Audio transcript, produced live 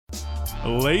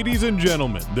Ladies and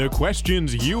gentlemen, the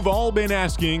questions you've all been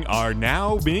asking are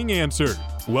now being answered.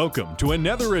 Welcome to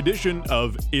another edition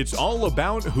of It's All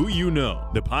About Who You Know,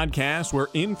 the podcast where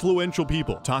influential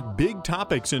people talk big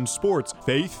topics in sports,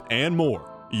 faith, and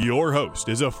more. Your host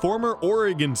is a former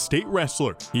Oregon State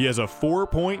wrestler. He has a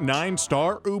 4.9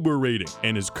 star Uber rating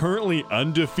and is currently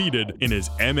undefeated in his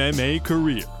MMA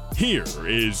career. Here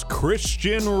is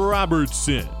Christian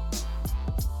Robertson.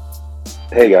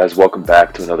 Hey guys, welcome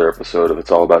back to another episode of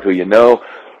It's All About Who You Know.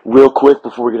 Real quick,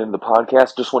 before we get into the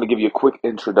podcast, just want to give you a quick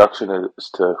introduction as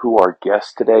to who our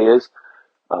guest today is.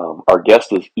 Our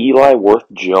guest is Eli Worth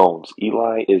Jones.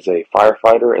 Eli is a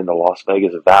firefighter in the Las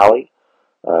Vegas Valley.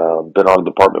 Been on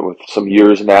the department with some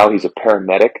years now. He's a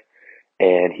paramedic,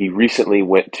 and he recently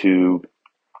went to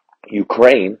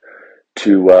Ukraine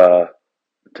to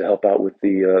help out with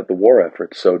the war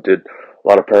effort. So did a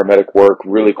lot of paramedic work.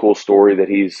 Really cool story that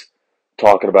he's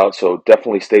talking about, so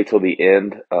definitely stay till the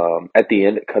end. At the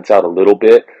end, it cuts out a little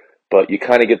bit, but you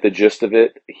kind of get the gist of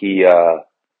it. He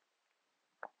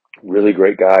really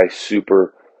great guy,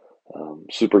 super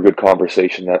good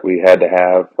conversation that we had to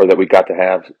have, or that we got to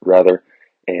have rather,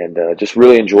 and just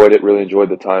really enjoyed it. Really enjoyed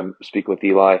the time speaking with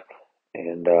Eli,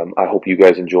 and I hope you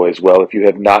guys enjoy as well. If you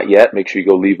have not yet, make sure you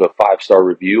go leave a 5-star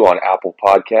review on Apple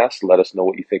Podcasts. Let us know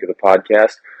what you think of the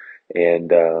podcast,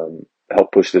 and help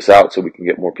push this out so we can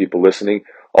get more people listening.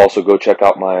 Also, go check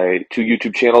out my 2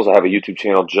 YouTube channels. I have a YouTube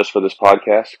channel just for this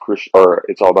podcast,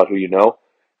 It's All About Who You Know,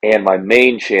 and my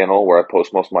main channel where I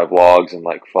post most of my vlogs and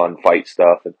like fun fight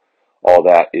stuff and all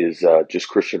that is just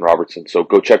Christian Robertson. So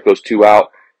go check those 2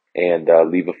 out and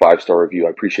leave a 5-star review.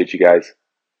 I appreciate you guys.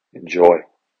 Enjoy.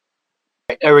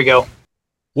 There we go.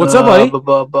 What's up, buddy?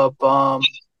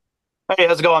 Hey,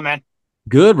 how's it going, man?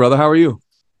 Good, brother. How are you?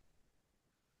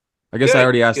 I guess I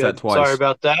already asked that twice. Sorry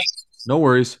about that. No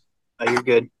worries. Oh, you're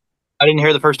good. I didn't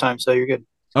hear the first time, so you're good.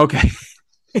 Okay.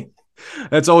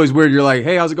 That's always weird. You're like,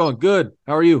 hey, how's it going? Good.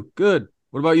 How are you? Good.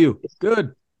 What about you?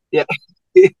 Good. Yeah.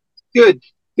 Good.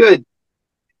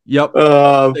 Yep.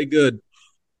 Stay good.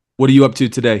 What are you up to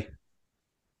today?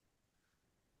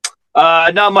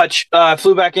 Not much.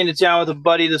 Flew back into town with a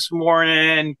buddy this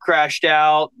morning, crashed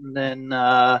out, and then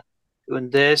doing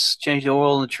this, changed the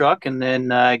oil in the truck, and then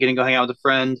getting to go hang out with a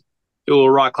friend, do a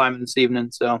little rock climbing this evening.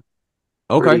 So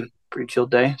okay, pretty chill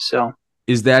day. So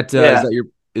is that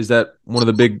one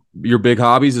of your big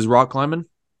hobbies is rock climbing?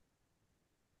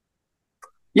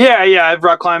 Yeah. I've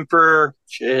rock climbed for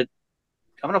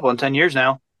coming up on 10 years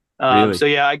now. Really? So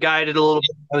yeah, I guided a little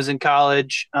bit. I was in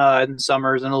college in the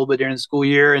summers and a little bit during the school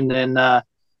year, and then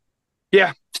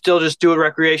still just do it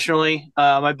recreationally.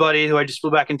 My buddy, who I just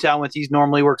flew back in town with, he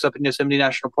normally works up in Yosemite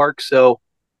National Park, so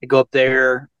I go up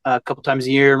there a couple times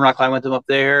a year and rock climb with him up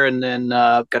there, and then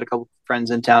got a couple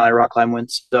friends in town I rock climb with.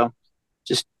 So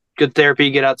just good therapy,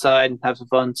 get outside and have some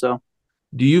fun. So,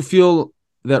 do you feel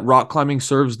that rock climbing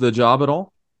serves the job at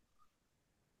all?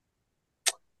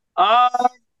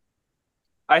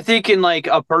 I think in like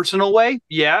a personal way,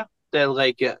 yeah, that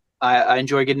like I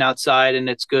enjoy getting outside and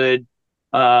it's good.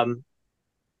 I'd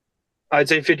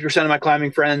say 50% of my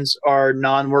climbing friends are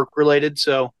non-work related,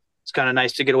 so it's kind of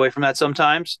nice to get away from that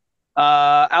sometimes.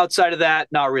 Outside of that,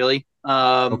 not really.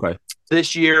 Okay.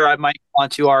 This year, I might go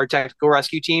onto our technical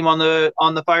rescue team on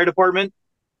the fire department,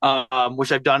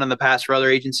 which I've done in the past for other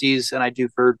agencies, and I do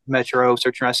for Metro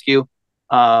Search and Rescue.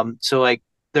 So like,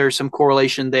 there's some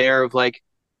correlation there of like,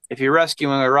 if you're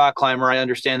rescuing a rock climber, I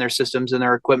understand their systems and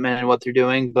their equipment and what they're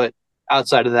doing, but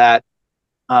outside of that,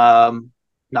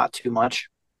 not too much.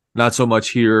 Not so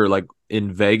much here, like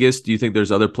in Vegas. Do you think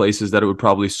there's other places that it would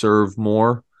probably serve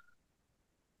more?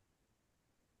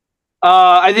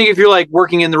 I think if you're like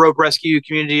working in the rope rescue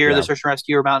community or the search and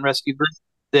rescue or mountain rescue group,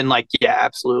 then like, yeah,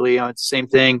 absolutely. It's the same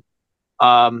thing.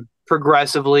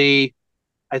 Progressively,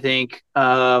 I think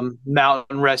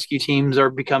mountain rescue teams are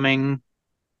becoming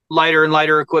lighter and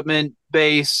lighter equipment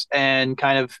base and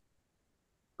kind of,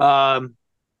 I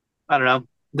don't know,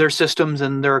 their systems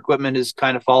and their equipment is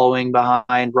kind of following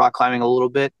behind rock climbing a little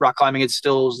bit. Rock climbing, it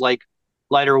still is like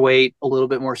lighter weight, a little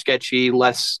bit more sketchy,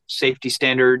 less safety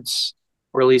standards,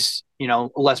 or at least,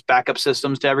 less backup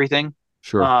systems to everything.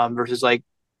 Sure. Versus like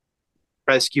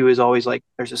rescue is always like,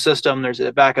 there's a system, there's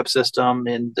a backup system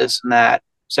and this and that,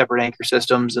 separate anchor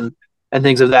systems and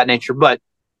things of that nature. But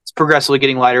it's progressively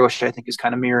getting lighter, which I think is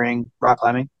kind of mirroring rock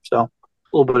climbing. So a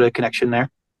little bit of connection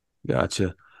there.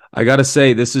 Gotcha. I got to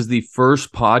say, this is the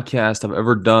first podcast I've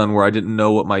ever done where I didn't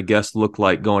know what my guest looked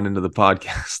like going into the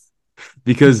podcast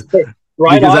because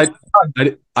I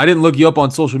didn't look you up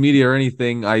on social media or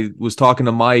anything. I was talking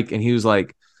to Mike and he was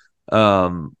like,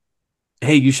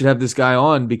 hey, you should have this guy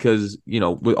on because,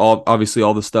 with obviously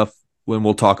all the stuff when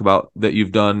we'll talk about that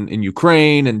you've done in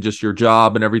Ukraine and just your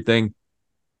job and everything.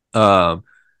 I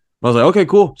was like, okay,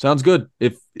 cool, sounds good.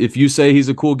 If you say he's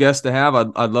a cool guest to have,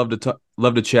 I'd love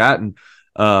to chat. And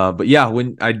but yeah,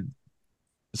 when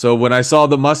I saw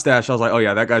the mustache, I was like, oh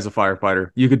yeah, that guy's a firefighter.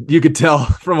 You could tell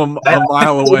from a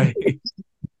mile away.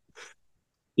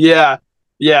 Yeah.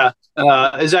 It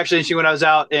was actually interesting when I was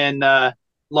out in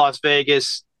Las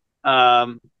Vegas,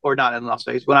 or not in Las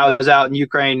Vegas, when I was out in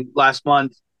Ukraine last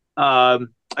month.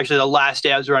 Actually, the last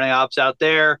day I was running ops out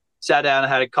there, sat down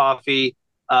and had a coffee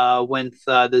with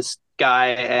this guy,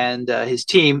 and his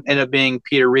team ended up being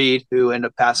Peter Reed, who ended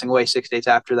up passing away 6 days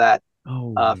after that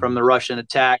from the Russian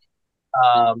attack.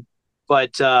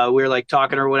 But we were like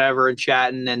talking or whatever and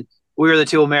chatting, and we were the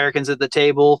two Americans at the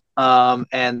table.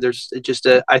 And there's just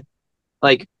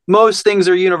like most things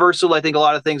are universal. I think a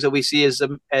lot of things that we see as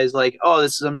like, oh,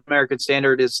 this is an American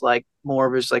standard is like more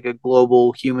of just like a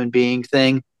global human being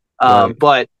thing. Right.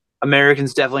 But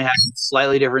Americans definitely have a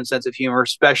slightly different sense of humor,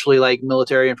 especially like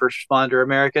military and first responder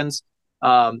Americans.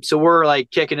 So we're like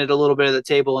kicking it a little bit at the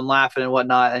table and laughing and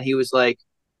whatnot. And he was like,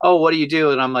 oh, what do you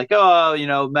do? And I'm like,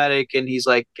 oh, medic. And he's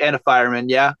like, and a fireman.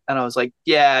 Yeah. And I was like,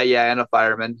 yeah. And a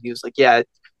fireman. He was like, yeah,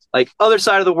 like other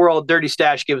side of the world, Dirty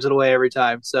Stash gives it away every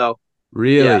time. So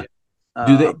really, yeah.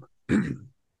 Do they?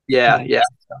 Yeah.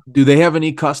 Do they have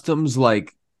any customs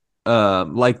like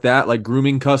that, like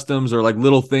grooming customs or like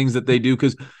little things that they do?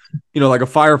 Because like a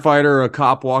firefighter or a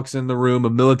cop walks in the room, a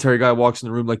military guy walks in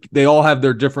the room, like they all have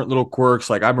their different little quirks.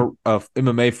 Like I'm a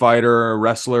MMA fighter, a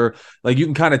wrestler, like you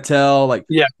can kind of tell, like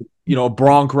a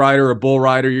bronc rider, a bull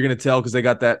rider, you're gonna tell because they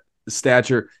got that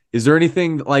stature. Is there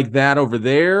anything like that over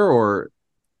there, or?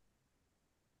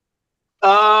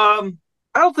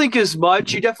 I don't think as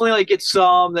much. You definitely like get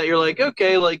some that you're like,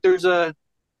 okay, like there's a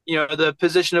the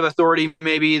position of authority,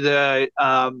 maybe the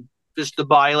just the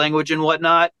body language and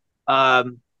whatnot.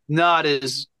 Not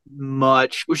as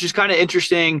much, which is kind of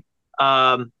interesting.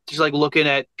 Just like looking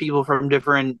at people from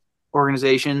different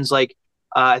organizations. Like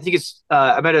I think it's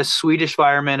I met a Swedish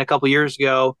fireman a couple years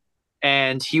ago,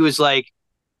 and he was like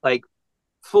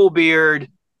full beard,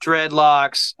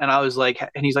 dreadlocks, and I was like,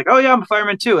 and he's like, oh yeah, I'm a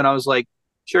fireman too, and I was like,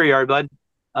 sure you are, bud.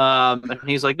 And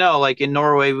he's like, no, like in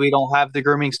Norway we don't have the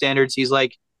grooming standards. He's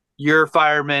like, your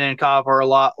firemen and cop are a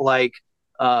lot like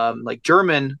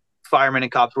German firemen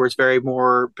and cops, where it's very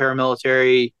more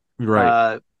paramilitary,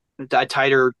 right?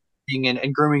 Tighter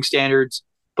and grooming standards,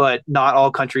 but not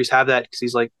all countries have that. Because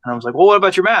he's like, and I was like, well, what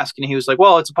about your mask? And he was like,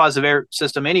 well, it's a positive air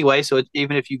system anyway, so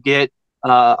even if you get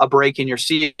a break in your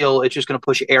seal, it's just going to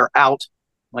push air out.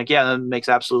 Like, yeah, that makes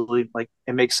absolutely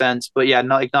it makes sense. But yeah,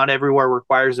 not everywhere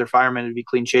requires their firemen to be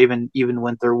clean shaven, even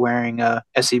when they're wearing a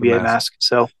SCBA mask.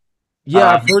 So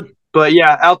yeah, I've heard. But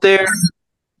yeah, out there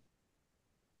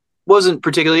wasn't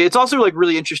particularly. It's also like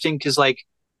really interesting because like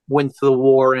with the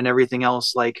war and everything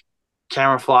else, like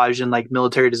camouflage and like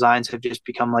military designs have just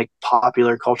become like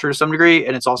popular culture to some degree,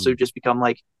 and it's also just become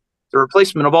like the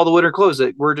replacement of all the winter clothes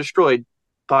that were destroyed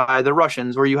by the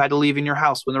Russians, where you had to leave in your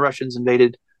house when the Russians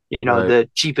invaded. Right. The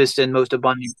cheapest and most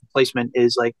abundant replacement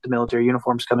is like the military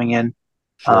uniforms coming in,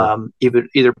 Sure.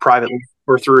 either privately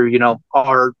or through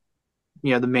our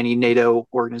the many NATO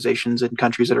organizations and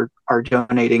countries that are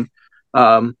donating.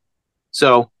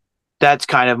 So that's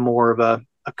kind of more of a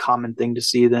common thing to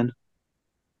see then.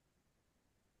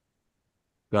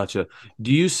 Gotcha.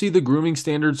 Do you see the grooming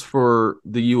standards for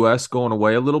the U.S. going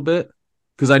away a little bit?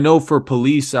 Because I know for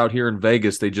police out here in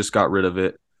Vegas, they just got rid of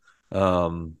it.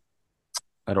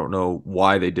 I don't know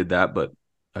why they did that, but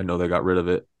I know they got rid of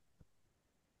it.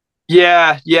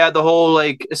 Yeah. The whole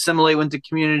like assimilate with the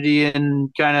community and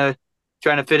kind of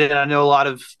trying to fit it. I know a lot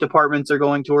of departments are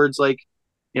going towards like,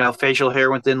 facial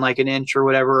hair within like an inch or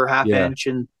whatever, or half inch,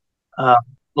 and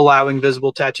allowing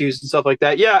visible tattoos and stuff like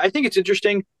that. Yeah, I think it's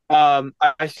interesting. I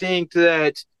think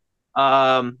that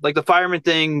like the fireman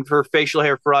thing for facial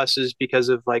hair for us is because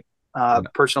of like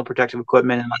personal protective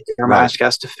equipment and like your mask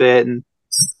has to fit and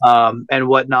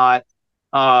whatnot.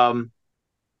 And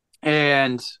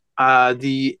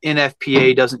the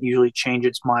NFPA doesn't usually change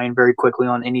its mind very quickly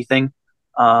on anything,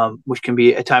 which can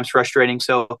be at times frustrating.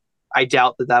 So I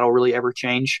doubt that that'll really ever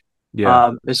change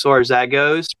as far as that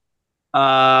goes.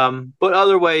 But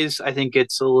other ways, I think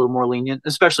it's a little more lenient,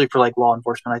 especially for like law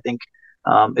enforcement. I think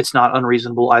it's not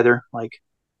unreasonable either. Like,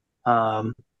 a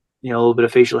little bit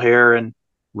of facial hair and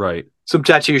some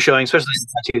tattoo showing, especially the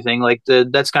tattoo thing. Like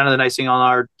that's kind of the nice thing on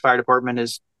our fire department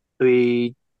is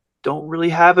we don't really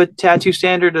have a tattoo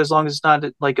standard as long as it's not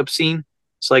like obscene.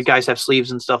 So like guys have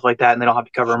sleeves and stuff like that, and they don't have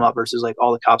to cover them up. Versus like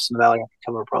all the cops in the valley have to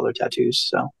cover up all their tattoos.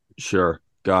 So sure,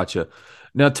 gotcha.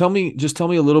 Now tell me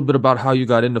a little bit about how you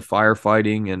got into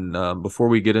firefighting, and before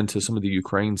we get into some of the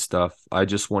Ukraine stuff, I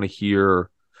just want to hear.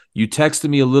 You texted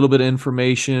me a little bit of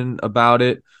information about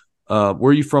it. Where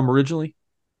are you from originally?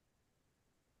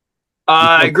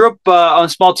 I grew up on a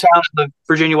small town on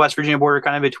the West Virginia border,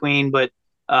 kind of between, but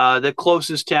the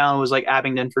closest town was like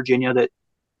Abingdon, Virginia. That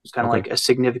was kind of like a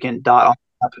significant dot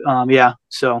on yeah.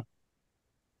 So.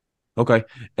 Okay.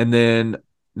 And then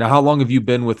now how long have you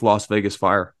been with Las Vegas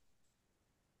Fire?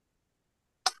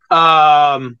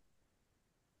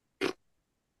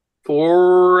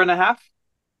 4.5.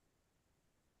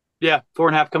 Yeah,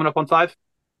 4.5 coming up on 5.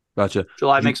 Gotcha.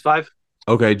 July makes 5.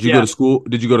 Okay. Did you go to school?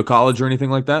 Did you go to college or anything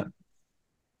like that?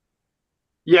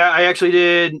 Yeah, I actually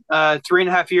did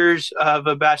 3.5 years of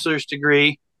a bachelor's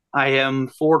degree. I am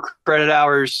 4 credit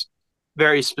hours,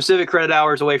 very specific credit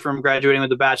hours away from graduating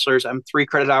with a bachelor's. I'm 3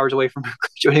 credit hours away from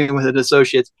graduating with an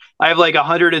associate's. I have like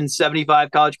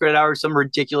 175 college credit hours, some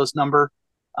ridiculous number.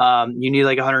 You need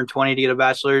like 120 to get a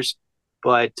bachelor's,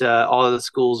 but all of the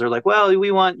schools are like, well, we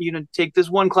want you to take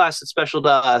this one class that's special to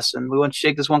us, and we want you to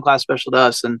take this one class special to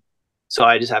us. And so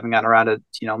I just haven't gotten around to,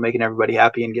 making everybody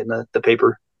happy and getting the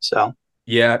paper. So.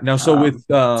 Yeah. Now, so with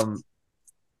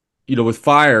with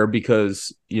fire,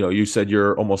 because you said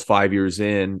you're almost 5 years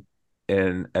in,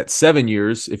 and at 7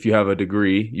 years, if you have a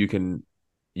degree, you can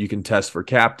test for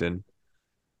captain.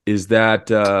 Is that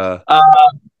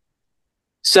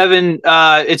 7?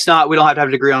 It's not. We don't have to have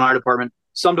a degree on our department.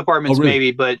 Some departments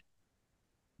maybe, but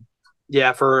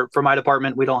yeah, for my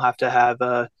department, we don't have to have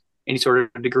any sort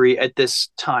of degree at this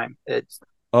time. It's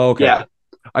okay. Yeah,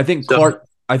 I think so, Clark.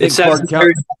 I think Clark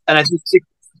County, and I think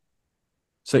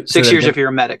 6 years if you're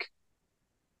a medic.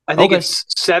 I think it's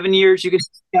 7 years you can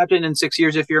be captain, and 6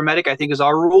 years if you're a medic, I think is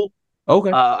our rule.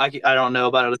 Okay. I don't know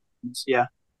about other things. Yeah.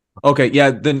 Okay.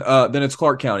 Yeah. Then it's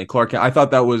Clark County. I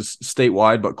thought that was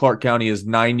statewide, but Clark County is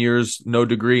 9 years no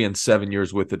degree and 7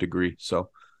 years with a degree. So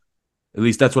at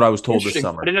least that's what I was told this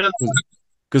summer.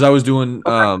 Because I was doing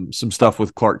some stuff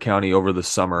with Clark County over the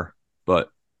summer, but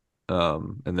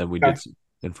and then we did some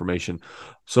information.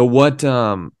 So what?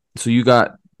 So you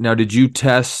got. Now, did you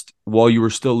test while you were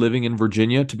still living in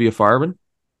Virginia to be a fireman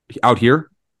out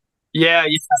here? Yeah.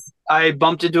 I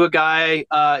bumped into a guy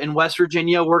in West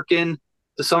Virginia working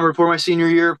the summer before my senior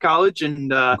year of college,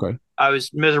 and I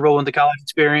was miserable with the college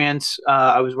experience.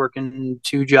 I was working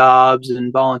 2 jobs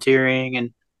and volunteering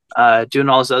and doing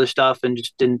all this other stuff, and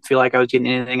just didn't feel like I was getting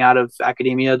anything out of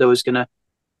academia that was going to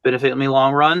benefit me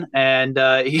long run. And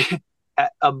he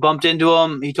bumped into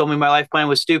him. He told me my life plan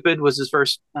was stupid, was his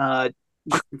first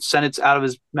sentence out of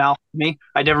his mouth to me.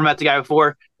 I'd never met the guy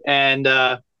before. And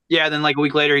then like a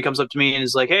week later, he comes up to me and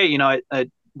is like, hey,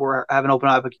 we're having an open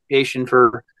application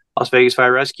for Las Vegas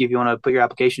Fire Rescue. If you want to put your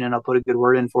application in, I'll put a good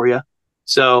word in for you.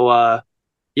 So I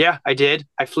did.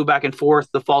 I flew back and forth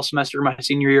the fall semester of my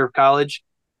senior year of college.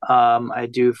 I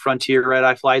do Frontier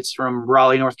red-eye flights from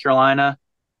Raleigh, North Carolina,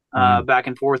 back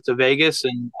and forth to Vegas,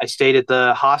 and I stayed at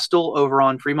the hostel over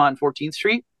on Fremont and 14th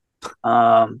Street,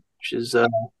 which is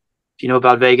if you know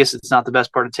about Vegas, it's not the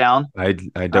best part of town. I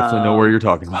definitely know where you're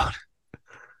talking about.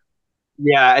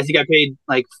 Yeah, I think I paid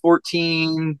like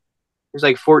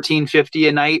 $14.50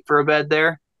 a night for a bed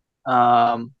there.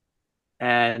 So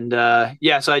I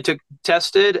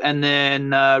tested, and then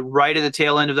right at the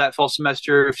tail end of that fall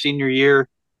semester of senior year,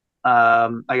 I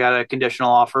got a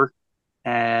conditional offer,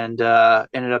 and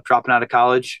ended up dropping out of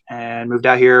college and moved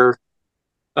out here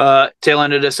tail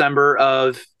end of December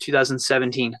of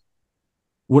 2017.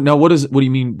 Now, what do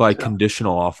you mean by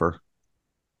conditional offer?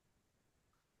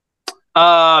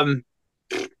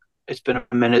 It's been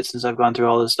a minute since I've gone through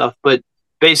all this stuff, but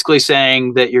basically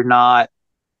saying that you're not,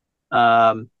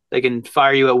 they can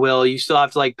fire you at will. You still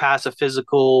have to like pass a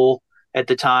physical at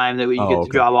the time that you get the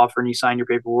job offer and you sign your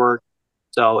paperwork.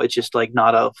 So it's just like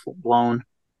not a full blown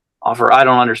offer. I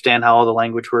don't understand how all the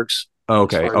language works.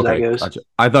 Okay. Gotcha.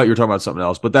 I thought you were talking about something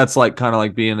else, but that's like kind of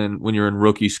like being when you're in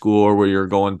rookie school, or where you're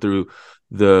going through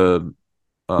the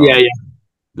you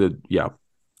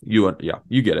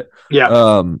get it.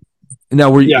 Yeah. Now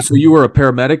so you were a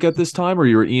paramedic at this time, or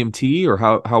you were EMT, or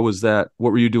how was that?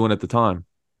 What were you doing at the time?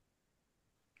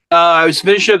 I was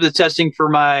finishing up the testing for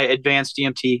my advanced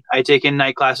EMT. I had taken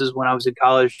night classes when I was in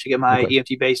college to get my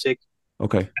EMT basic.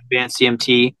 Okay. Advanced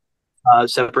EMT,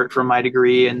 separate from my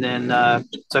degree, and then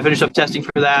so I finished up testing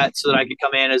for that so that I could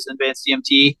come in as an advanced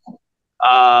EMT.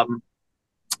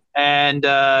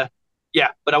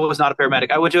 But I was not a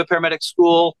paramedic. I went to a paramedic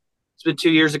school. It's been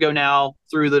 2 years ago now,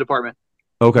 through the department.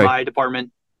 Okay. My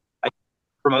department, I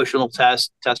promotional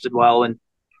tested well, and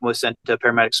was sent to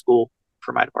paramedic school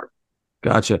for my department.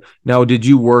 Gotcha. Now, did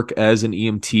you work as an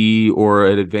EMT or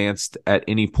at advanced at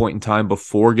any point in time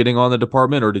before getting on the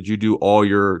department, or did you do all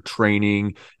your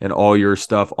training and all your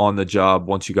stuff on the job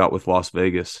once you got with Las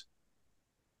Vegas?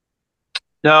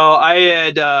 No, I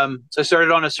had so I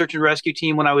started on a search and rescue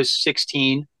team when I was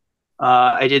 16.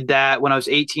 I did that when I was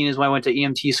 18 is when I went to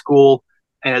EMT school,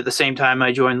 and at the same time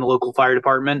I joined the local fire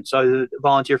department. So I was a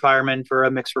volunteer fireman for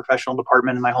a mixed professional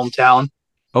department in my hometown.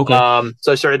 Okay.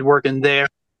 So I started working there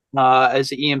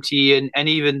as an EMT, and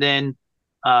even then,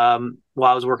 while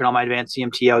I was working on my advanced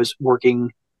EMT, I was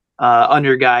working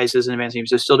under guys as an advanced EMT,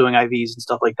 so still doing IVs and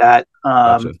stuff like that.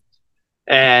 Gotcha.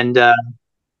 And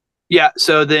yeah,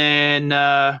 so then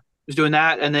was doing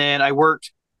that, and then I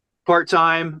worked part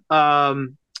time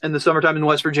in the summertime in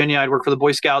West Virginia. I'd work for the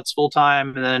Boy Scouts full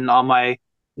time, and then on my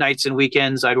nights and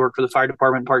weekends, I'd work for the fire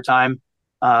department part time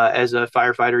as a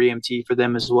firefighter EMT for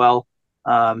them as well.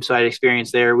 So I had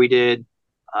experience there. We did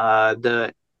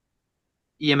the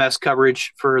EMS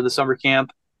coverage for the summer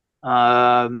camp.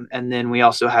 And then we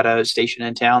also had a station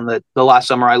in town that the last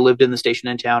summer I lived in the station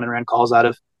in town and ran calls out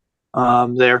of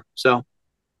there. So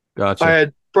Gotcha. I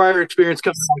had prior experience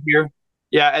coming out here.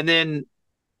 Yeah. And then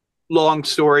long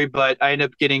story, but I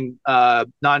ended up getting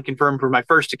non-confirmed for my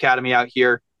first academy out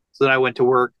here. So then I went to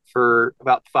work for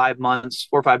about 4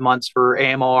 or 5 months for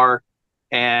AMR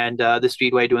and the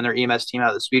Speedway, doing their EMS team out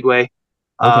of the Speedway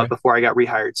before I got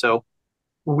rehired. So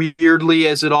weirdly,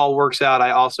 as it all works out,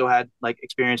 I also had like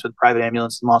experience with private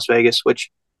ambulance in Las Vegas, which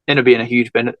ended up being a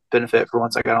huge benefit for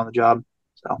once I got on the job.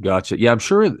 So Gotcha. Yeah, I'm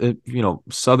sure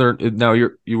Southern. Now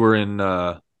you were on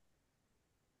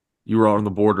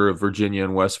the border of Virginia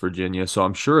and West Virginia, so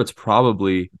I'm sure it's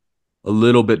probably a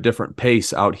little bit different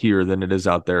pace out here than it is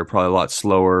out there. Probably a lot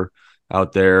slower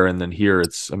out there, and then here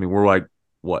we're like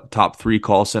top 3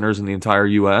 call centers in the entire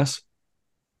U.S.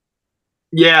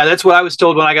 Yeah, that's what I was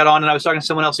told when I got on, and I was talking to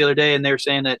someone else the other day, and they were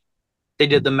saying that they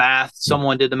did the math.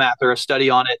 Someone did the math or a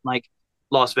study on it. Like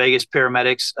Las Vegas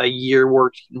paramedics, a year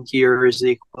working here is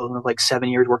the equivalent of like 7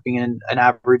 years working in an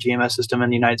average EMS system in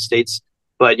the United States.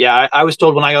 But yeah, I was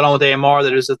told when I got on with AMR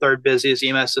that it was the third busiest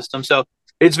EMS system. So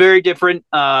it's very different.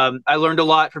 I learned a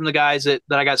lot from the guys that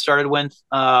I got started with,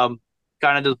 kind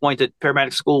of to the point that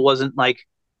paramedic school wasn't like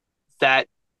that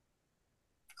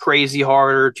crazy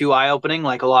hard or too eye-opening.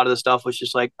 Like a lot of the stuff was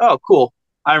just like, oh, cool.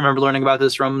 I remember learning about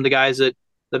this from the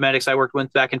medics I worked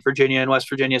with back in Virginia and West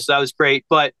Virginia. So that was great.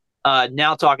 But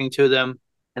now talking to them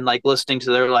and like listening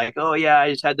to their like, oh yeah,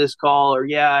 I just had this call, or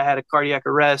yeah, I had a cardiac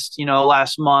arrest,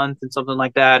 last month and something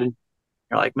like that. And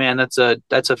you're like, man, that's a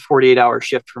 48-hour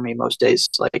shift for me most days.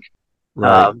 It's like,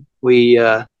 Right.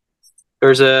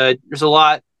 there's a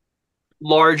lot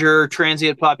larger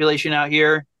transient population out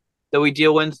here that we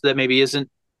deal with that maybe isn't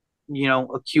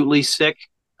acutely sick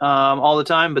all the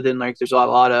time, but then like there's a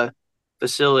lot of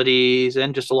facilities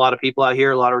and just a lot of people out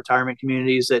here, a lot of retirement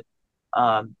communities that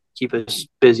keep us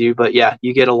busy. But yeah,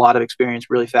 you get a lot of experience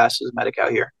really fast as a medic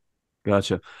out here.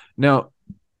 Gotcha. Now,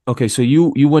 okay, so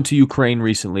you went to Ukraine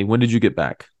recently. When did you get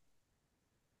back?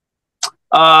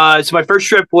 So my first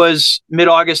trip was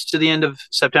mid-August to the end of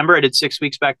September. I did 6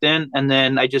 weeks back then, and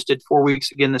then I just did 4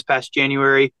 weeks again this past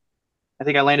January. I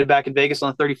think I landed back in Vegas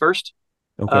on the 31st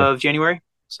of January.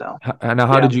 So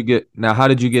how did you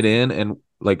get in and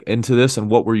like into this, and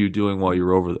what were you doing while you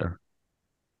were over there?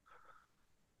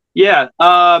 Yeah,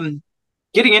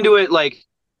 getting into it, like,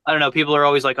 I don't know, people are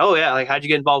always like, oh yeah, like how'd you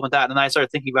get involved with that? And then I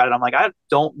started thinking about it. I'm like, I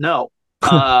don't know.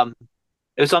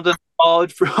 It was something I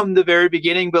followed from the very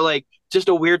beginning, but like just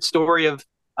a weird story of,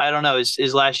 I don't know,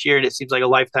 is last year, and it seems like a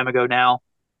lifetime ago now.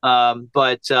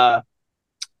 But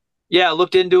yeah, I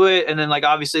looked into it, and then like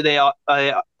obviously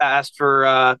I asked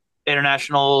for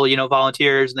international,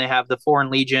 volunteers, and they have the Foreign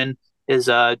Legion is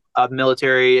a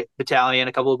military battalion,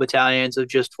 a couple of battalions of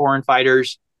just foreign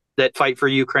fighters that fight for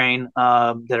Ukraine,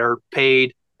 that are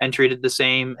paid and treated the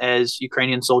same as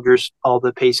Ukrainian soldiers. All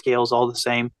the pay scales, all the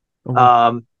same.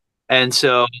 And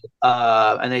so,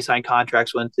 and they signed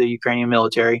contracts with the Ukrainian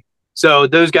military. So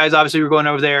those guys obviously were going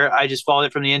over there. I just followed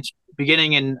it from the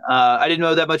beginning, and I didn't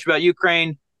know that much about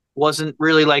Ukraine. Wasn't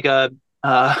really like a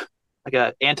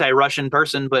anti-Russian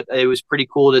person, but it was pretty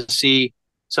cool to see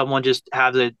someone just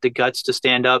have the guts to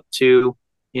stand up to,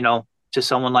 to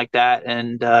someone like that,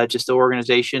 and just the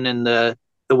organization and the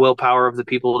willpower of the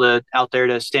people out there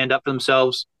to stand up for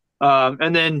themselves.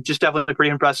 And then just definitely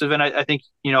pretty impressive. And I think,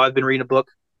 I've been reading a book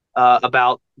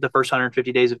about the first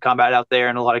 150 days of combat out there,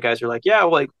 and a lot of guys are like, yeah,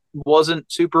 well, like wasn't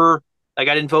super, like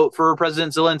I didn't vote for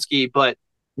President Zelensky, but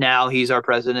now he's our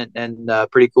president, and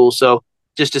pretty cool. So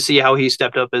just to see how he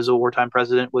stepped up as a wartime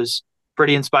president was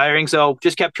pretty inspiring. So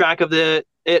just kept track of the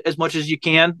it as much as you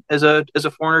can as a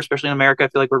foreigner, especially in America. I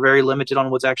feel like we're very limited on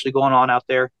what's actually going on out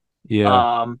there.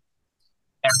 Yeah.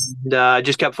 And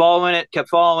just kept following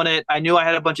it. I knew I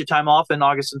had a bunch of time off in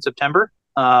August and September.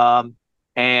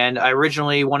 And I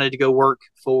originally wanted to go work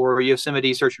for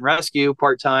Yosemite Search and Rescue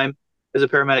part-time as a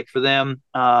paramedic for them,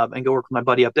 and go work with my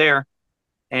buddy up there.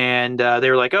 And they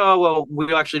were like, oh, well,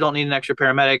 we actually don't need an extra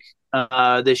paramedic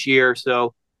this year,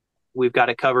 so we've got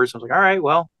it covered. So I was like, all right,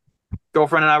 well,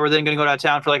 girlfriend and I were then going to go out of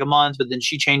town for like a month, but then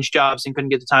she changed jobs and couldn't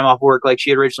get the time off work like she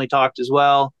had originally talked as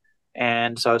well.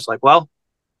 And so I was like, well,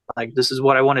 like, this is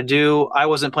what I want to do. I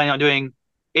wasn't planning on doing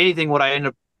anything what I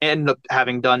end up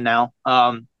having done now.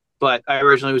 But I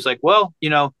originally was like, well,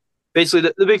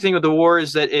 basically the big thing with the war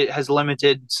is that it has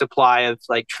limited supply of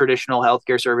like traditional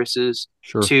healthcare services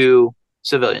to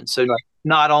civilians. So like,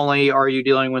 not only are you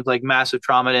dealing with like massive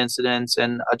trauma incidents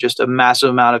and just a massive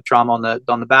amount of trauma on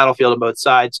the battlefield on both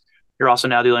sides, you're also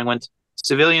now dealing with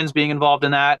civilians being involved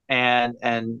in that, and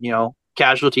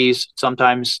casualties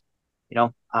sometimes,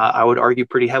 I would argue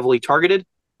pretty heavily targeted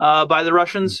by the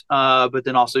Russians, but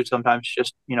then also sometimes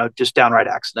just downright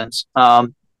accidents.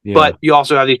 But you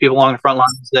also have these people along the front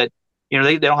lines that,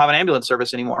 they don't have an ambulance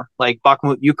service anymore. Like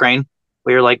Bakhmut, Ukraine,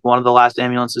 we're like one of the last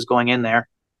ambulances going in there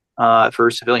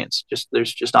for civilians.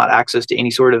 There's just not access to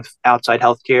any sort of outside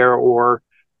healthcare or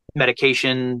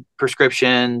medication,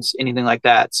 prescriptions, anything like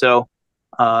that. So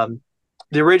the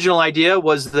original idea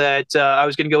was that I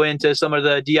was going to go into some of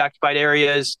the deoccupied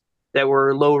areas that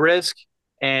were low risk,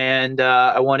 and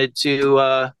I wanted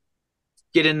to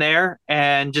get in there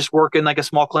and just work in like a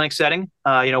small clinic setting,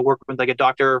 work with like a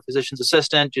doctor or physician's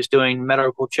assistant, just doing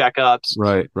medical checkups.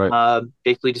 Right.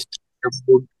 Basically just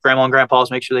grandma and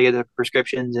grandpa's, make sure they get their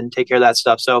prescriptions and take care of that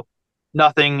stuff. So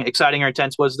nothing exciting or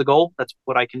intense was the goal. That's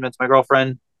what I convinced my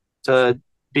girlfriend to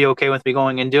be okay with me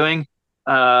going and doing.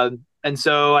 And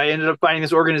so I ended up finding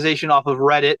this organization off of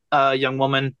Reddit, a young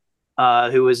woman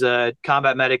who was a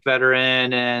combat medic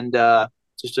veteran and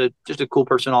just a cool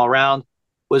person all around,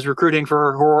 was recruiting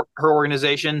for her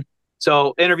organization.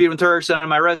 So interviewed with her, sent her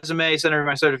my resume, sent her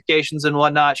my certifications and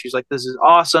whatnot. She's like, this is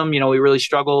awesome. We really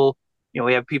struggle.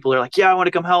 We have people that are like, yeah, I want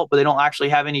to come help, but they don't actually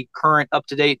have any current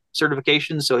up-to-date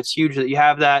certifications. So it's huge that you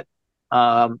have that.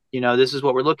 This is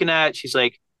what we're looking at. She's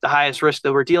like, the highest risk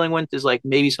that we're dealing with is like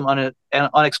maybe some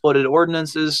unexploded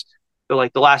ordnances. So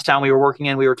like the last town we were working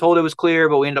in, we were told it was clear,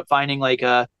 but we ended up finding like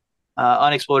a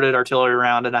unexploded artillery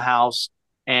round in a house,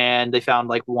 and they found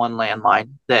like one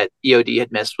landmine that EOD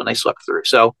had missed when they swept through.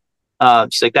 So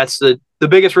she's like, that's the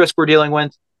biggest risk we're dealing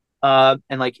with. And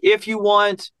like, if you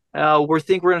want, we're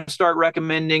going to start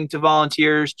recommending to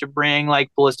volunteers to bring like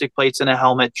ballistic plates and a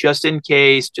helmet just in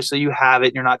case, just so you have it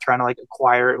and you're not trying to like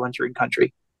acquire it once you're in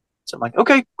country. So I'm like,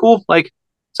 okay, cool. Like,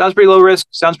 sounds pretty low risk.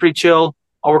 Sounds pretty chill.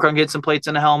 I'll work on getting some plates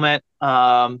and a helmet.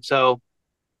 So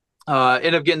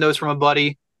ended up getting those from a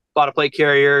buddy. Bought a plate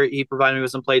carrier. He provided me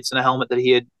with some plates and a helmet that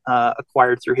he had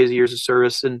acquired through his years of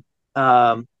service. And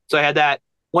so I had that.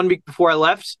 1 week before I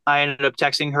left, I ended up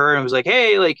texting her and was like,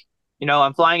 hey, like,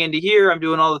 I'm flying into here. I'm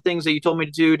doing all the things that you told me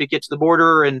to do to get to the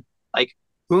border. And like,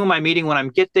 who am I meeting when I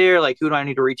get there? Like, who do I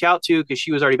need to reach out to? Because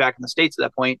she was already back in the States at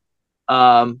that point.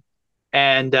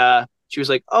 And she was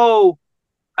like, oh,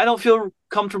 I don't feel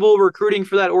comfortable recruiting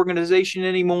for that organization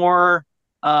anymore.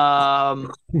 But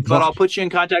I'll put you in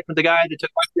contact with the guy that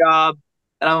took my job.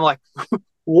 And I'm like,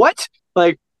 what?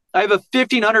 Like, I have a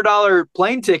 $1,500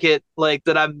 plane ticket, like,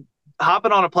 that I'm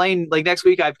hopping on a plane. Like, next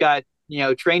week I've got,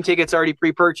 train tickets already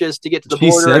pre-purchased to get to the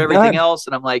border and everything else.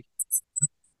 And I'm like,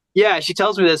 yeah, she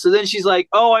tells me this. So then she's like,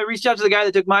 oh, I reached out to the guy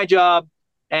that took my job,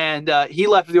 and he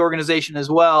left the organization as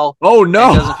well. Oh, no.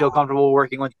 And doesn't feel comfortable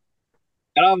working with.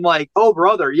 And I'm like, oh,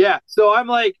 brother. Yeah. So I'm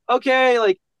like, okay,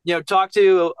 like, talk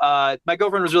to my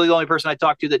girlfriend was really the only person I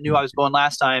talked to that knew I was going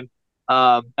last time.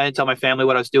 I didn't tell my family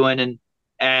what I was doing.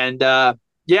 And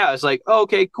yeah, I was like, oh,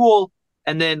 okay, cool.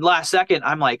 And then last second,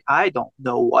 I'm like, I don't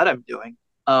know what I'm doing.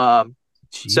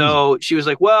 So she was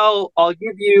like, well, I'll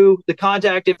give you the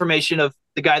contact information of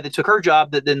the guy that took her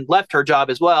job that then left her job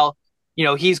as well.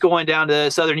 He's going down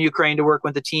to southern Ukraine to work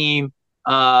with the team,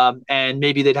 and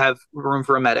maybe they'd have room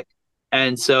for a medic.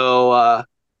 And so I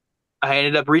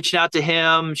ended up reaching out to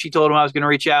him. She told him I was going to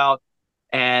reach out,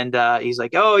 and he's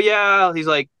like, oh, yeah. He's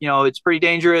like, it's pretty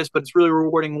dangerous, but it's really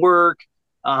rewarding work.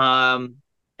 And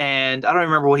I don't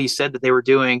remember what he said that they were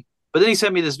doing, but then he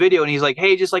sent me this video and he's like,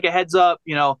 hey, just like a heads up,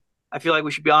 I feel like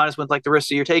we should be honest with like the risks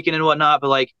that you're taking and whatnot. But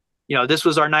like, this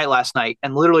was our night last night.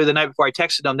 And literally the night before I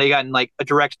texted them, they got in like a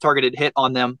direct targeted hit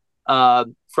on them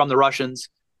from the Russians.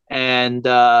 And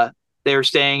they were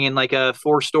staying in like a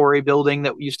 4-story building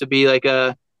that used to be like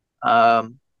a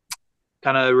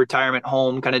kind of retirement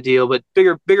home kind of deal, but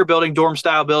bigger building, dorm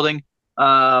style building.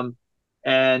 And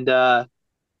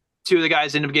two of the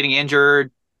guys ended up getting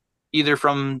injured, either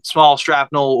from small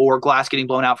shrapnel or glass getting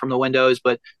blown out from the windows.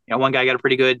 But one guy got a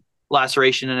pretty good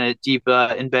laceration and a deep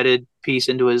embedded piece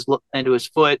into his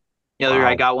foot. The other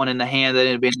guy got one in the hand that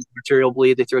ended up being a material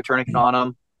bleed. They threw a tourniquet on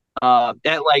him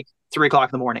at like 3:00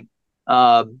 in the morning.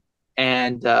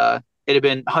 And it had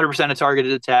been 100% a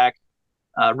targeted attack.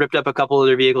 Ripped up a couple of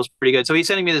their vehicles pretty good. So he's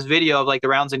sending me this video of like the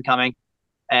rounds incoming,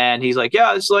 and he's like,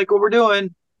 "Yeah, this is like what we're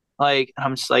doing." Like,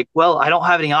 I'm just like, "Well, I don't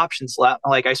have any options left."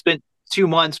 Like, I spent 2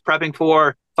 months prepping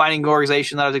for finding an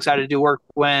organization that I was excited to do work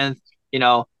with.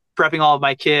 Prepping all of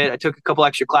my kit. I took a couple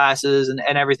extra classes and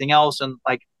everything else, and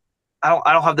like, I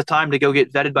don't have the time to go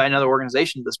get vetted by another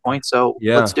organization at this point. So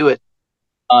let's do it.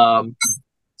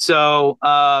 So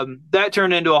that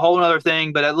turned into a whole other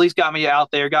thing, but at least got me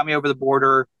out there, got me over the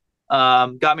border,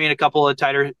 got me in a couple of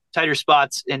tighter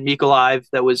spots in Mykolaiv.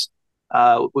 That was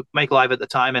Mykolaiv at the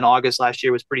time in August last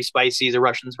year was pretty spicy. The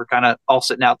Russians were kind of all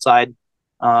sitting outside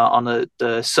on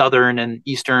the southern and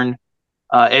eastern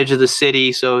edge of the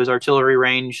city. So it was artillery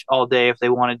range all day if they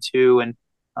wanted to. And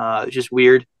it was just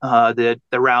weird. The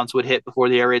rounds would hit before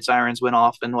the air raid sirens went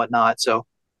off and whatnot. So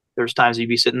there's times you'd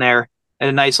be sitting there at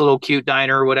a nice little cute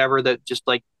diner or whatever that just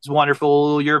like is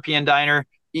wonderful European diner,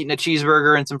 eating a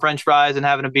cheeseburger and some French fries and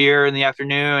having a beer in the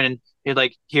afternoon, and you'd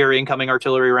like hear incoming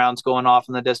artillery rounds going off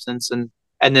in the distance, and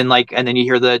then you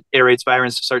hear the air raid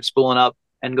sirens start spooling up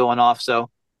and going off.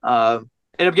 So ended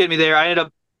up getting me there. I ended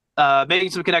up making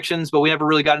some connections, but we never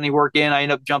really got any work in. I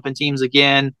ended up jumping teams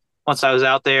again once I was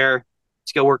out there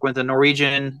to go work with the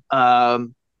Norwegian.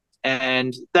 And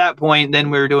at that point,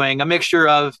 then we were doing a mixture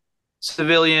of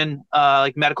civilian,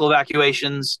 like medical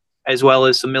evacuations, as well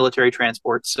as some military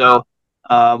transport. So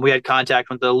we had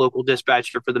contact with the local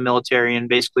dispatcher for the military and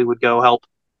basically would go help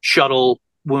shuttle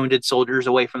wounded soldiers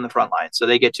away from the front line. So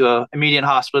they get to a immediate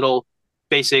hospital,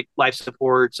 basic life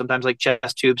support, sometimes like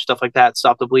chest tubes, stuff like that,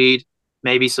 stop the bleed,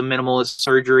 maybe some minimalist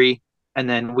surgery. And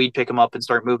then we'd pick them up and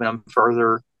start moving them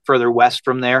further west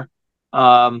from there.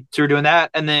 So we're doing that.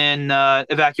 And then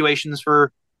evacuations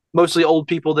for mostly old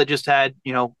people that just had,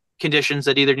 conditions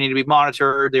that either need to be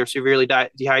monitored, they're severely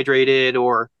dehydrated,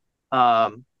 or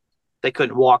they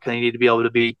couldn't walk and they need to be able to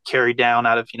be carried down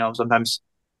out of, sometimes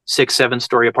 6-7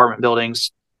 story apartment buildings,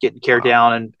 getting carried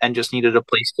down and just needed a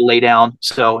place to lay down.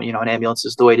 So, an ambulance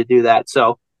is the way to do that.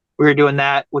 So we were doing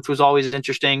that, which was always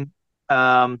interesting. We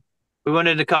went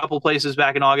into a couple places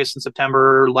back in August and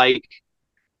September, like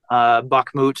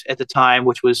Bakhmut at the time,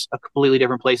 which was a completely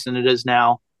different place than it is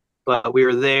now. But we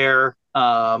were there.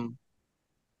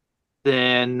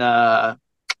 Then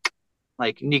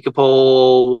like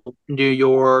Nikopol, New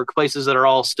York, places that are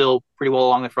all still pretty well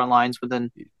along the front lines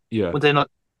within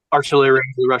artillery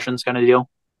range of the Russians kind of deal.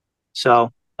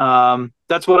 So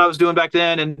that's what I was doing back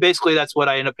then. And basically that's what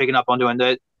I ended up picking up on doing.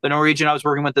 The Norwegian I was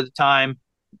working with at the time,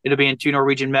 ended up being 2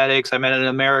 Norwegian medics. I met an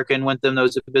American with them that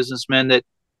was a businessman that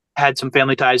had some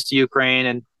family ties to Ukraine,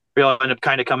 and we all ended up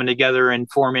kind of coming together and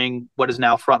forming what is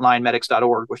now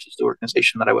frontlinemedics.org, which is the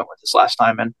organization that I went with this last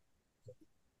time. And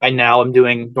I now am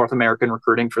doing North American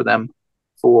recruiting for them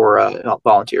for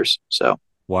volunteers. So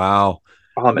wow.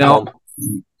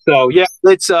 So yeah,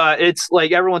 it's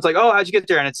like everyone's like, "Oh, how'd you get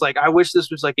there?" And it's like, I wish this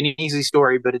was like an easy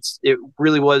story, but it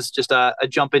really was just a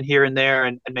jump in here and there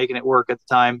and making it work at the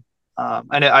time.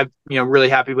 And I'm really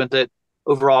happy with it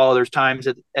overall. There's times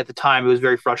at the time it was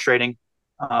very frustrating.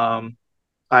 I'm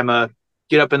a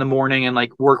get up in the morning and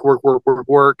like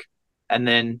work, and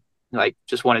then like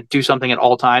just want to do something at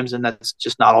all times, and that's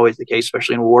just not always the case,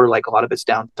 especially in war. Like a lot of it's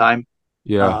downtime.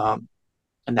 Yeah.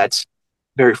 And that's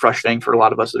very frustrating for a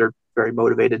lot of us that are very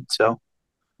motivated. So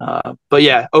but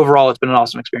yeah, overall it's been an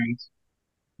awesome experience.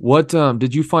 What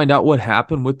did you find out what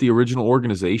happened with the original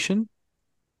organization?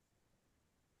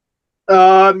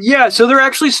 Yeah, so they're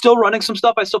actually still running some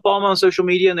stuff. I still follow them on social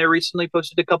media, and they recently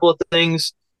posted a couple of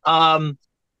things.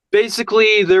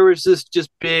 Basically there was this just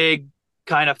big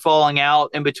kind of falling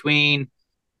out in between.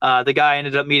 The guy I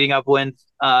ended up meeting up with,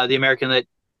 the American that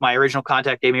my original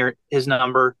contact gave me his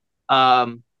number,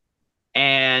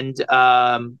 and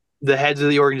the heads of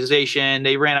the organization,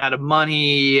 they ran out of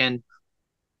money and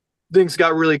things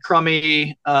got really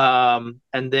crummy. And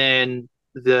then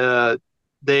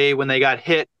when they got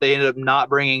hit, they ended up not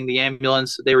bringing the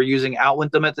ambulance they were using out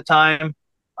with them at the time.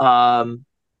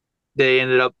 They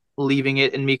ended up leaving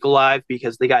it in Mykolaiv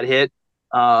because they got hit.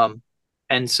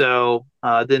 And so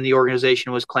then the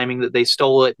organization was claiming that they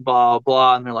stole it, blah,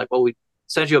 blah. And they're like, well, we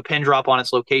sent you a pin drop on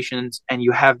its locations and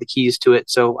you have the keys to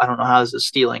it. So I don't know how this is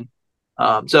stealing.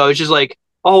 So it's just like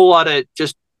a whole lot of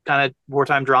just kind of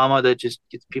wartime drama that just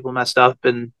gets people messed up,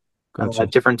 and Gotcha.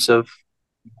 difference of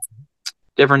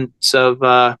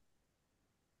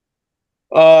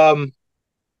um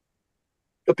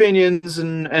opinions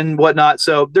and whatnot.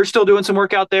 So they're still doing some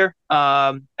work out there,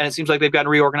 and it seems like they've gotten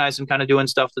reorganized and kind of doing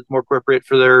stuff that's more appropriate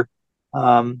for their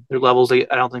levels. I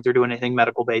don't think they're doing anything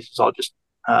medical based. It's all just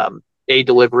aid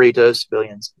delivery to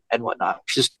civilians and whatnot,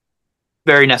 which is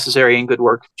very necessary and good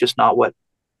work, just not what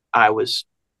I was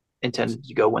intended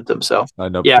to go with them. So I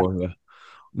know. yeah.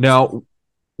 Now,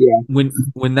 yeah,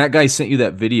 when that guy sent you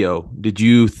that video, did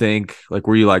you think, like,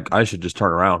 were you like, I should just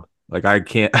turn around? Like, I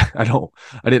can't, I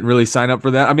didn't really sign up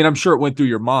for that. I mean, I'm sure it went through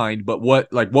your mind, but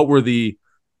what were the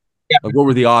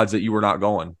odds that you were not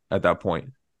going at that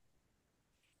point?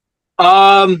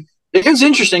 It was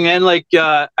interesting, man. Like,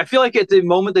 I feel like at the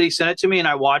moment that he sent it to me and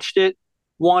I watched it,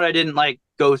 one, I didn't like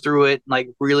go through it and like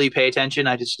really pay attention.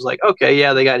 I just was like, okay,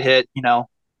 yeah, they got hit, you know.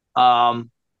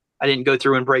 I didn't go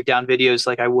through and break down videos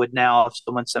like I would now if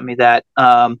someone sent me that.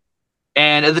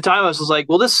 And at the time I was like,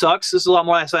 well, this sucks. This is a lot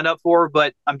more than I signed up for,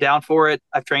 but I'm down for it.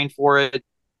 I've trained for it.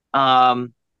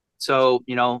 So,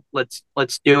 you know, let's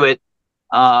do it.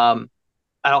 I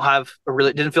don't have a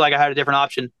really, didn't feel like I had a different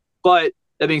option, but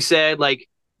that being said, like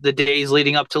the days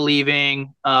leading up to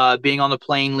leaving, being on the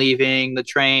plane, leaving the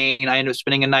train, I ended up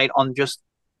spending a night on just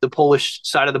the Polish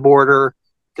side of the border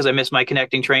because I missed my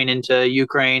connecting train into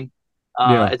Ukraine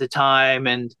at the time.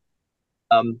 And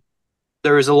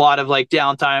there was a lot of like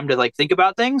downtime to like think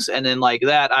about things. And then like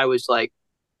that, I was like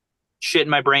shitting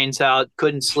my brains out,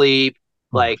 couldn't sleep,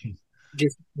 like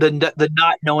just the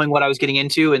not knowing what I was getting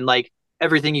into, and like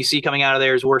everything you see coming out of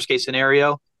there is worst case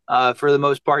scenario for the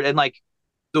most part. And like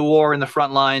the war and the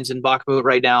front lines in Bakhmut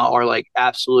right now are like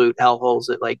absolute hellholes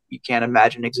that like you can't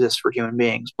imagine exist for human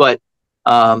beings. But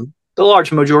the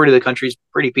large majority of the country is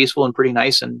pretty peaceful and pretty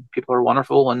nice, and people are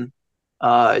wonderful, and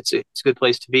it's a good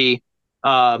place to be.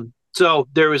 So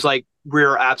there was like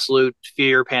real absolute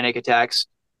fear, panic attacks,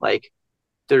 like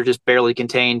they're just barely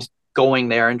contained going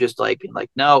there and just like being like,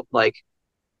 no, like,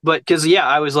 but because yeah,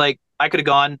 I was like, I could have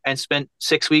gone and spent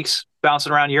 6 weeks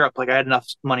bouncing around Europe. Like I had enough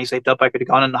money saved up. I could have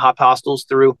gone into hop hostels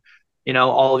through, you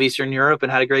know, all of Eastern Europe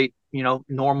and had a great, you know,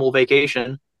 normal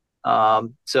vacation.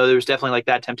 So there was definitely like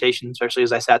that temptation, especially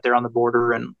as I sat there on the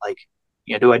border and like,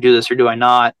 you know, do I do this or do I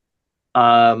not?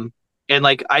 And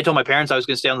like I told my parents I was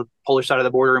going to stay on the Polish side of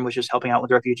the border and was just helping out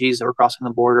with refugees that were crossing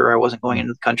the border. I wasn't going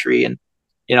into the country, and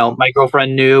you know, my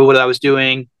girlfriend knew what I was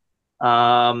doing,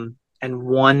 and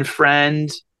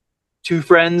two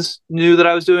friends knew that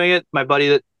I was doing it. My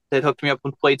buddy that hooked me up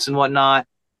with plates and whatnot,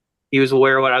 he was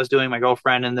aware of what I was doing. My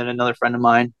girlfriend, and then another friend of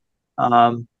mine,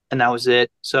 and that was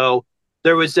it. So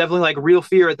there was definitely like real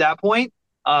fear at that point.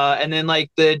 And then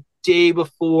like the day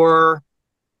before,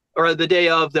 or the day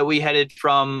of that, we headed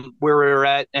from where we were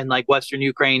at in like Western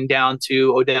Ukraine down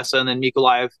to Odessa and then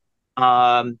Mykolaiv.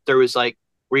 There was like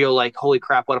real like, holy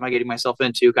crap, what am I getting myself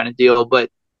into kind of deal. But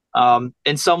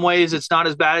in some ways it's not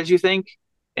as bad as you think.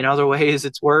 In other ways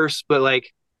it's worse, but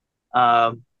like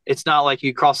it's not like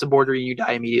you cross the border and you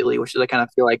die immediately, which is I kind of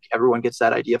feel like everyone gets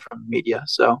that idea from the media.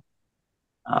 So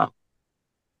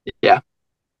yeah,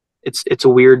 it's a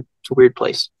weird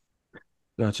place.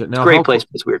 Gotcha. Now, it's a great place,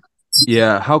 but it's weird.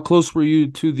 Yeah. How close were you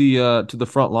to the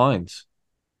front lines?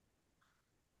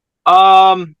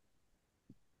 Last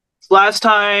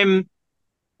time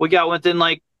we got within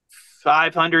like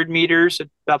 500 meters,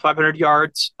 about 500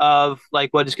 yards of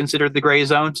like what is considered the gray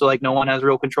zone. So like no one has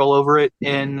real control over it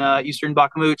in Eastern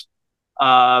Bakhmut.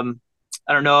 I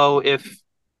don't know if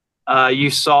you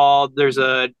saw, there's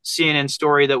a CNN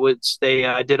story that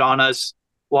they did on us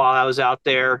while I was out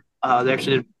there. They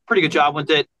actually did a pretty good job with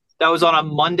it. That was on a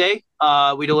Monday.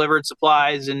 We delivered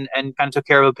supplies and kind of took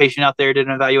care of a patient out there, did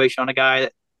an evaluation on a guy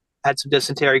that had some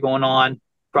dysentery going on,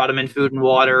 brought him in food and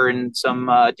water and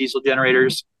some diesel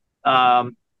generators.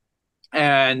 And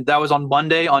that was on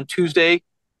Monday. On Tuesday,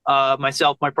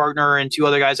 myself, my partner, and two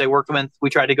other guys I worked with,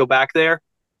 we tried to go back there.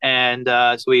 And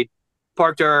so we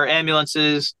parked our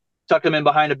ambulances, tucked them in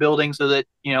behind a building so that,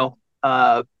 you know,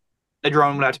 a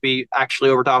drone would have to be actually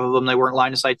over top of them. They weren't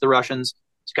line of sight to the Russians.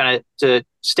 It's kind of to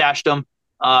stash them,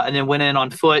 and then went in on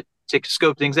foot to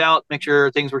scope things out, make sure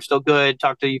things were still good,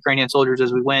 talk to Ukrainian soldiers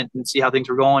as we went and see how things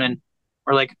were going. And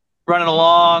we're like running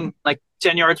along, like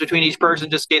 10 yards between each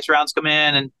person, just in case rounds come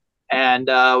in. And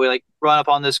we like run up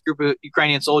on this group of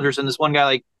Ukrainian soldiers, and this one guy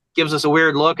like gives us a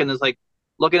weird look and is like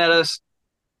looking at us.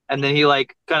 And then he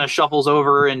like kind of shuffles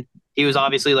over, and he was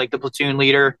obviously like the platoon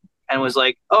leader and was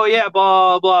like, oh yeah,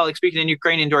 blah, blah, like speaking in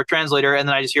Ukrainian to our translator. And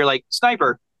then I just hear like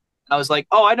sniper. I was like,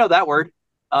 oh, I know that word.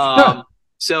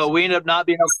 So we ended up not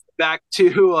being able to get back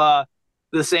to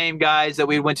the same guys that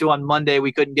we went to on Monday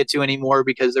we couldn't get to anymore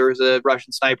because there was a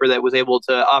Russian sniper that was able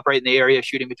to operate in the area,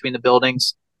 shooting between the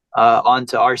buildings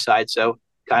onto our side. So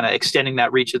kind of extending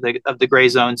that reach of the gray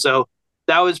zone. So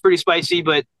that was pretty spicy,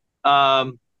 but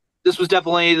this was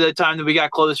definitely the time that we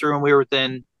got closer and we were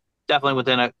definitely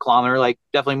within a kilometer, like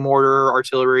definitely mortar,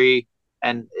 artillery.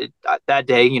 And that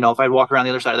day, if I'd walk around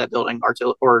the other side of that building,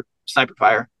 artillery or sniper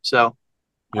fire. So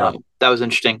that was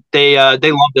interesting. They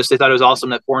loved us. They thought it was awesome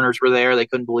that foreigners were there. They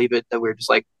couldn't believe it that we were just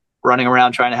like running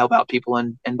around trying to help out people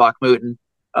in Bakhmut.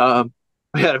 And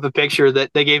we had a picture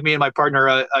that they gave me and my partner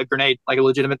a grenade, like a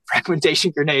legitimate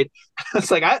fragmentation grenade.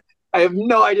 It's like I have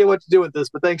no idea what to do with this,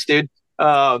 but thanks, dude.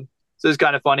 So it's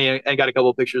kind of funny. I got a couple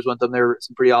of pictures with them. They were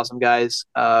some pretty awesome guys.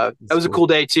 That was a cool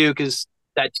day too, because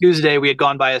that Tuesday we had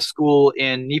gone by a school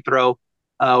in Dnipro,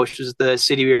 which was the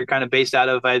city we were kind of based out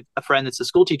of. I had a friend that's a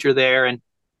school teacher there, and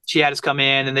she had us come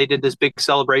in, and they did this big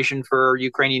celebration for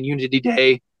Ukrainian Unity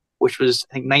Day, which was,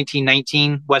 I think,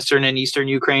 1919. Western and Eastern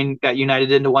Ukraine got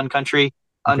united into one country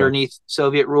underneath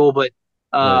Soviet rule. But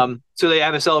so they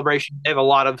have a celebration. They have a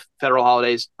lot of federal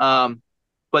holidays.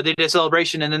 But they did a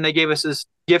celebration, and then they gave us this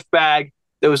gift bag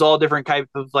that was all different type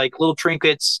of like little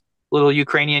trinkets, little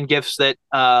Ukrainian gifts that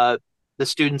the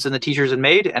students and the teachers had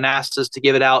made, and asked us to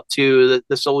give it out to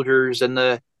the soldiers and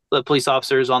the police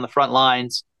officers on the front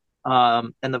lines,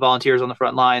 and the volunteers on the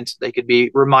front lines. They could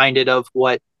be reminded of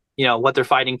what they're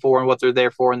fighting for and what they're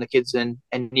there for, and the kids in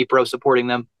Dnipro supporting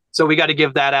them. So we got to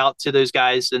give that out to those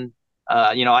guys. And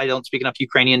I don't speak enough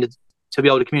Ukrainian to be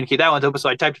able to communicate that one to them, so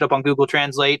I typed it up on Google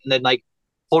Translate and then like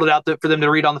hold it out for them to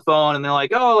read on the phone. And they're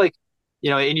like, oh, like,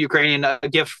 in Ukrainian, a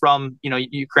gift from,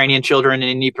 Ukrainian children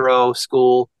in Dnipro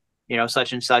school,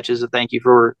 such and such as a thank you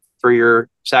for your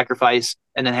sacrifice,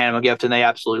 and then hand them a gift. And they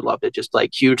absolutely loved it. Just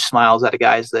like huge smiles out of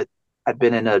guys that had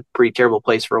been in a pretty terrible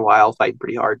place for a while, fighting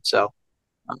pretty hard. So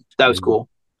that was cool.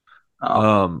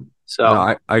 I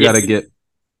gotta get,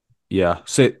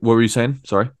 say, what were you saying?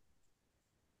 Sorry.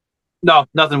 No,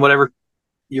 nothing, whatever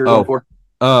you're going for.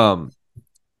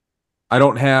 I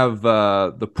don't have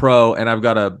the Pro, and I've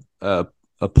got a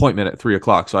appointment at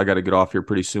 3:00, so I got to get off here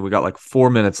pretty soon. We got like 4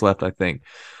 minutes left, I think.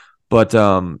 But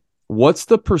what's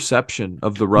the perception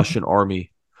of the Russian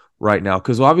army right now?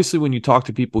 Because obviously when you talk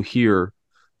to people here,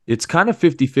 it's kind of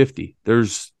 50-50.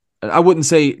 I wouldn't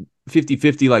say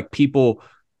 50-50 like people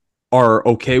are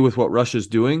okay with what Russia's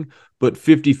doing, but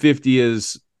 50-50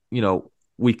 is,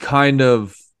 we kind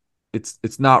of,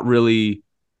 it's not really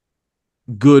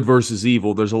good versus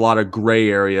evil. There's a lot of gray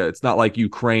area. It's not like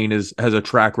Ukraine has a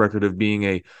track record of being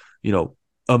a,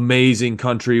 amazing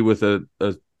country with a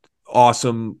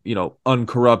awesome,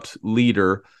 uncorrupt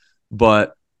leader,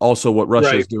 but also what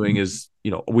Russia is doing is,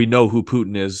 we know who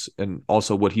Putin is, and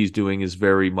also what he's doing is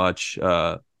very much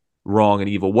wrong and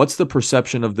evil. What's the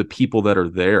perception of the people that are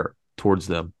there towards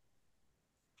them?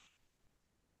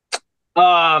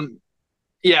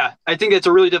 Yeah, I think it's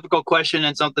a really difficult question,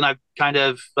 and something I've kind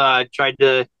of tried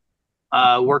to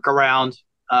work around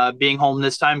being home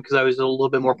this time, because I was a little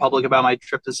bit more public about my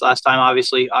trip this last time.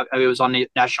 Obviously, it was on the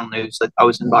national news that I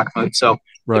was in Bakhmut, so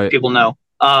people know.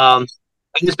 And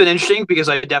it's been interesting because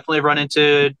I definitely run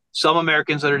into some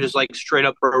Americans that are just like straight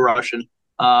up pro-Russian,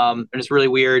 and it's really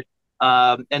weird.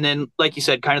 And then, like you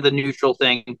said, kind of the neutral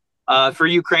thing. For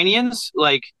Ukrainians,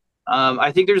 like,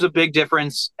 I think there's a big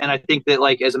difference, and I think that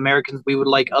like as Americans, we would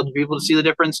like other people to see the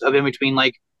difference in between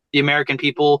like the American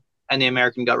people and the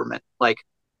American government. Like,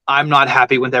 I'm not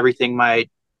happy with everything my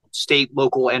state,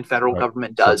 local, and federal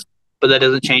government does, but that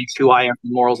doesn't change who I am,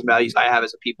 the morals and values I have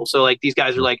as a people. So like these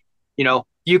guys are like,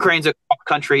 Ukraine's a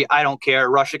country, I don't care.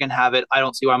 Russia can have it. I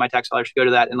don't see why my tax dollars should go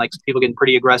to that. And like people getting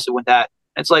pretty aggressive with that.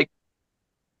 And it's like,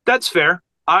 that's fair.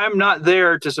 I'm not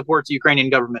there to support the Ukrainian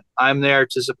government. I'm there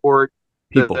to support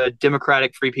the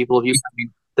democratic free people of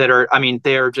Ukraine that are,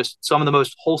 they are just some of the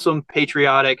most wholesome,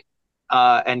 patriotic,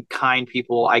 and kind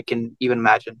people I can even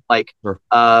imagine. Like,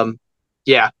 so,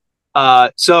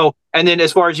 and then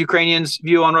as far as Ukrainians'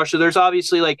 view on Russia, there's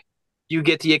obviously like, you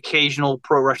get the occasional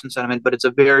pro-Russian sentiment, but it's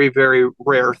a very, very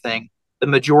rare thing. The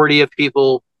majority of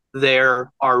people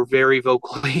there are very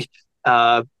vocally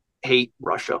hate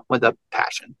Russia with a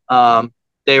passion.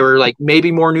 They were like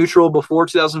maybe more neutral before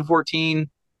 2014.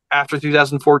 After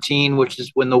 2014, which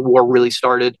is when the war really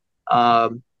started,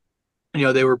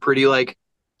 they were pretty like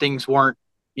things weren't,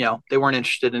 they weren't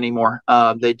interested anymore.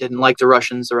 They didn't like the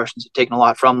Russians. The Russians had taken a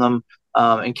lot from them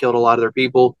and killed a lot of their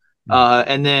people.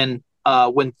 And then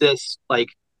when this, like,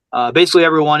 basically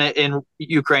everyone in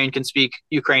Ukraine can speak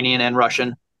Ukrainian and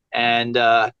Russian. And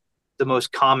the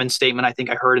most common statement I think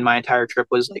I heard in my entire trip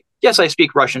was like, yes, I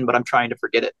speak Russian, but I'm trying to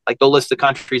forget it. Like they'll list the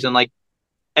countries and like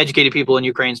educated people in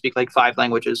Ukraine speak like 5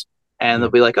 languages, and they'll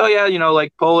be like, oh yeah,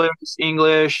 like Polish,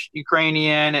 English,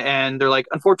 Ukrainian, and they're like,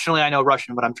 unfortunately, I know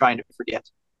Russian, but I'm trying to forget.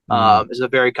 Is a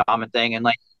very common thing, and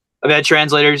like I've had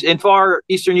translators in far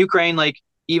eastern Ukraine, like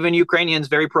even Ukrainians,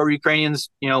 very pro-Ukrainians,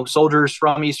 soldiers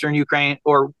from eastern Ukraine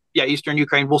eastern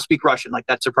Ukraine will speak Russian, like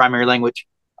that's their primary language.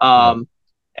 And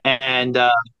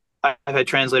I've had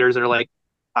translators that are like,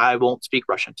 I won't speak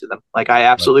Russian to them. Like I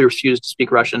absolutely refuse to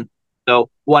speak Russian. So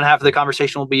one half of the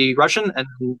conversation will be Russian, and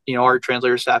our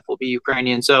translator staff will be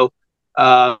Ukrainian. So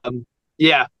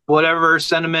whatever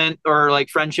sentiment or like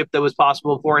friendship that was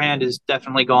possible beforehand is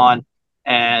definitely gone,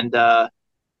 and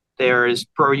they're as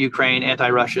pro-Ukraine,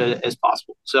 anti-Russia as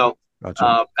possible. So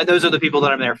gotcha. And those are the people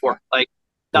that I'm there for. Like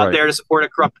not there to support a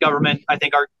corrupt government. I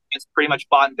think our it's pretty much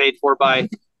bought and paid for by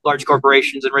large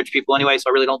corporations and rich people anyway. So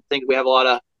I really don't think we have a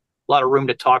lot of room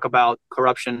to talk about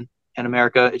corruption in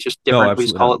America. It's just different. No, we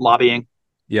just call it lobbying.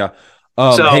 Yeah.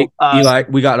 Hey, Eli,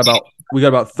 we got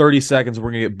about 30 seconds.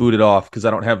 We're gonna get booted off because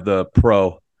I don't have the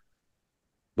pro.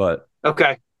 But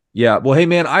okay. Yeah. Well, hey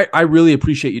man, I really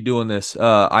appreciate you doing this.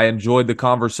 I enjoyed the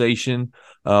conversation.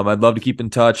 I'd love to keep in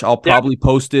touch. I'll probably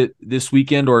post it this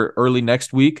weekend or early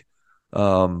next week.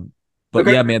 But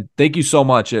yeah, man, thank you so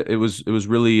much. It was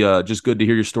really just good to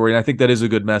hear your story. And I think that is a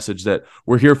good message that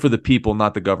we're here for the people,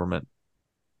 not the government.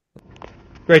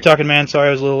 Great talking, man. Sorry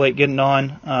I was a little late getting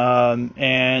on.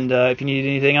 And if you need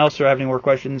anything else or have any more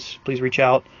questions, please reach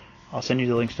out. I'll send you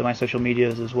the links to my social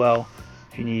medias as well.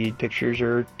 If you need pictures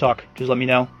or talk, just let me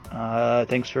know.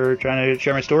 Thanks for trying to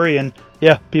share my story. And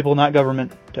yeah, people, not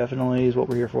government, definitely is what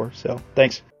we're here for. So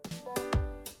thanks.